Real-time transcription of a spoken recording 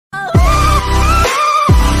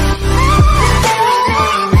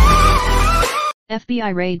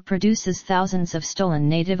FBI raid produces thousands of stolen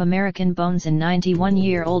Native American bones in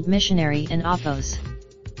 91-year-old missionary and apos.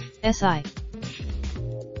 SI.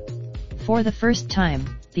 For the first time,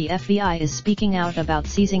 the FBI is speaking out about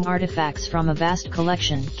seizing artifacts from a vast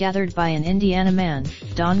collection gathered by an Indiana man,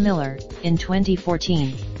 Don Miller, in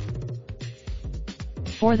 2014.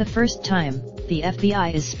 For the first time, the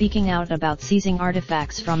FBI is speaking out about seizing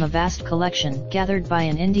artifacts from a vast collection gathered by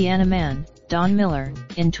an Indiana man, Don Miller,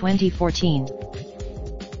 in 2014.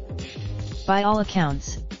 By all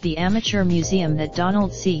accounts, the amateur museum that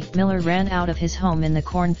Donald C. Miller ran out of his home in the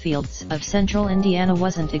cornfields of central Indiana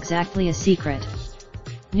wasn't exactly a secret.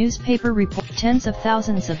 Newspaper report tens of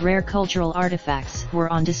thousands of rare cultural artifacts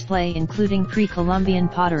were on display, including pre-Columbian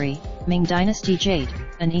pottery, Ming Dynasty jade,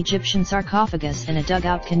 an Egyptian sarcophagus and a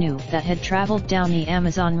dugout canoe that had traveled down the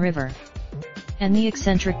Amazon River. And the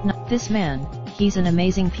eccentric this man, he's an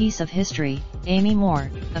amazing piece of history, Amy Moore,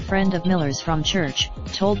 a friend of Miller's from church,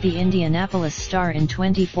 told the Indianapolis Star in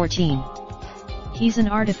 2014. He's an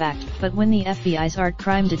artifact. But when the FBI's art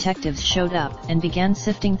crime detectives showed up and began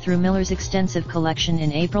sifting through Miller's extensive collection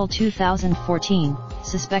in April 2014,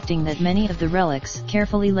 suspecting that many of the relics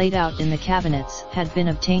carefully laid out in the cabinets had been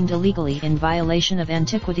obtained illegally in violation of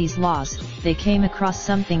antiquities laws, they came across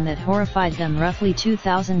something that horrified them: roughly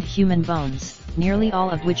 2,000 human bones, nearly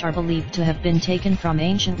all of which are believed to have been taken from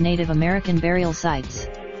ancient Native American burial sites.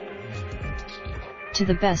 To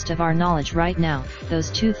the best of our knowledge right now, those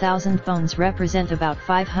 2,000 bones represent about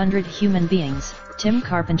 500 human beings, Tim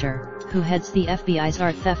Carpenter, who heads the FBI's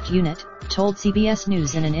art theft unit, told CBS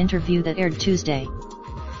News in an interview that aired Tuesday.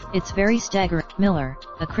 It's very staggering. Miller,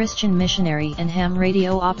 a Christian missionary and ham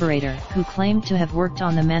radio operator who claimed to have worked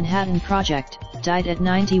on the Manhattan Project, died at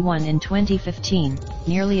 91 in 2015,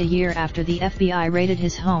 nearly a year after the FBI raided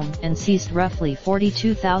his home and seized roughly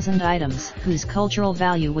 42,000 items whose cultural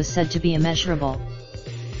value was said to be immeasurable.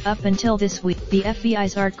 Up until this week, the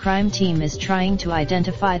FBI's art crime team is trying to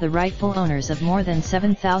identify the rightful owners of more than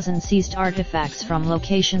 7,000 seized artifacts from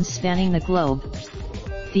locations spanning the globe.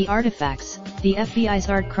 The FBI's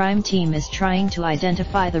art crime team is trying to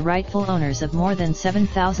identify the rightful owners of more than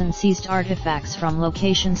 7,000 seized artifacts from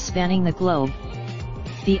locations spanning the globe.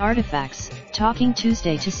 The artifacts, talking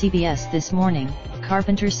Tuesday to CBS This Morning,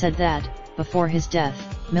 Carpenter said that, before his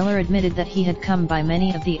death, Miller admitted that he had come by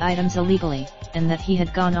many of the items illegally, and that he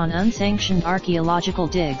had gone on unsanctioned archaeological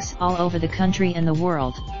digs all over the country and the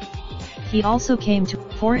world. He also came to,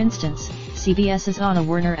 for instance, CBS's Anna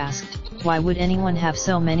Werner asked, "Why would anyone have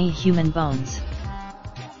so many human bones?"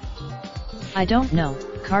 "I don't know,"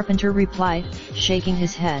 Carpenter replied, shaking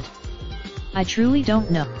his head. "I truly don't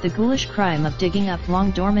know." The ghoulish crime of digging up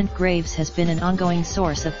long dormant graves has been an ongoing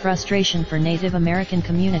source of frustration for Native American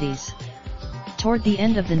communities. Toward the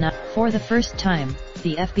end of the night, for the first time,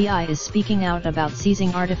 the FBI is speaking out about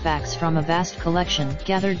seizing artifacts from a vast collection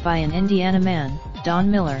gathered by an Indiana man, Don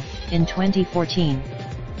Miller, in 2014.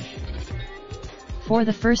 For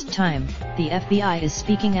the first time, the FBI is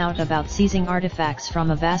speaking out about seizing artifacts from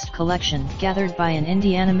a vast collection gathered by an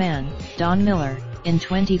Indiana man, Don Miller, in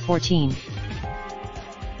 2014.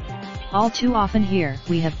 All too often here,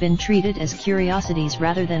 we have been treated as curiosities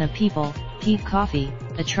rather than a people, Pete Coffey,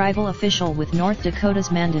 a tribal official with North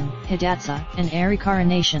Dakota's Mandan, Hidatsa, and Arikara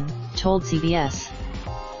Nation, told CBS.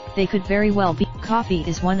 They could very well be. Coffey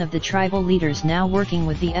is one of the tribal leaders now working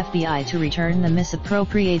with the FBI to return the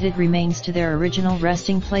misappropriated remains to their original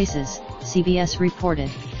resting places, CBS reported.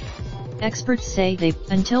 Experts say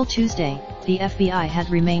until Tuesday, the FBI had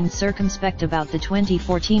remained circumspect about the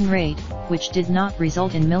 2014 raid, which did not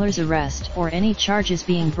result in Miller's arrest or any charges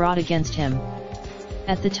being brought against him.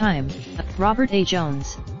 At the time, Robert A.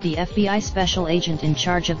 Jones, the FBI special agent in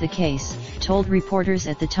charge of the case, told reporters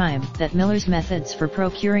at the time that Miller's methods for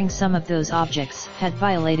procuring some of those objects had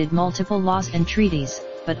violated multiple laws and treaties,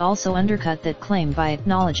 but also undercut that claim by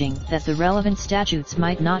acknowledging that the relevant statutes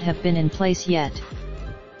might not have been in place yet.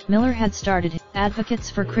 Miller had started. Advocates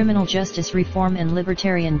for criminal justice reform and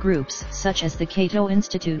libertarian groups such as the Cato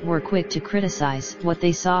Institute were quick to criticize what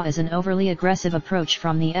they saw as an overly aggressive approach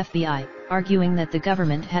from the FBI, arguing that the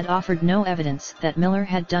government had offered no evidence that Miller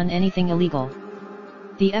had done anything illegal.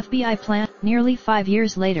 The FBI plan. Nearly 5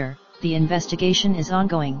 years later, the investigation is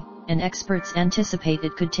ongoing, and experts anticipate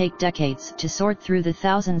it could take decades to sort through the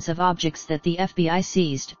thousands of objects that the FBI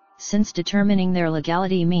seized, since determining their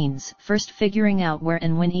legality means first figuring out where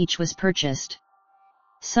and when each was purchased.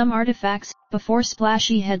 Some artifacts, before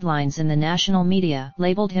splashy headlines in the national media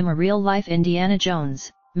labeled him a real-life Indiana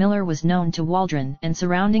Jones, Miller was known to Waldron and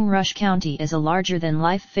surrounding Rush County as a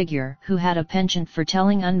larger-than-life figure who had a penchant for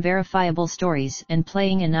telling unverifiable stories and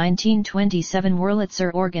playing a 1927 Wurlitzer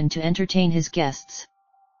organ to entertain his guests.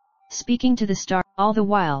 Speaking to the Star, all the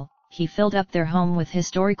while, he filled up their home with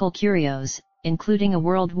historical curios, including a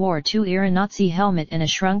World War II-era Nazi helmet and a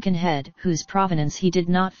shrunken head whose provenance he did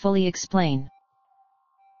not fully explain.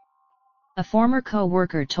 A former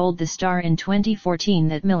co-worker told the Star in 2014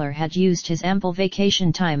 that Miller had used his ample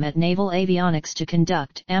vacation time at Naval Avionics to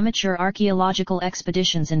conduct amateur archaeological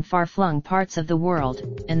expeditions in far-flung parts of the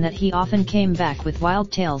world, and that he often came back with wild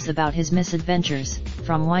tales about his misadventures,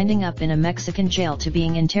 from winding up in a Mexican jail to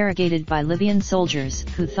being interrogated by Libyan soldiers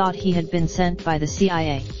who thought he had been sent by the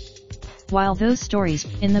CIA. While those stories,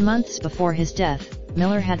 in the months before his death,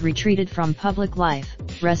 Miller had retreated from public life,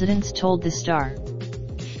 residents told the Star.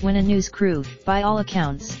 When a news crew, by all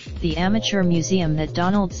accounts, the amateur museum that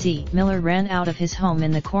Donald C. Miller ran out of his home in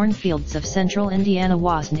the cornfields of central Indiana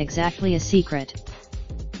wasn't exactly a secret.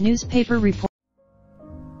 Newspaper report.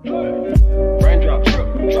 Raindrop,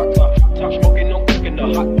 drop top, smoking, no cooking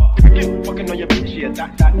the hot pot. Fucking on your bitch, yeah,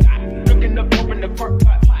 that. Looking up, open the park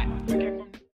pot.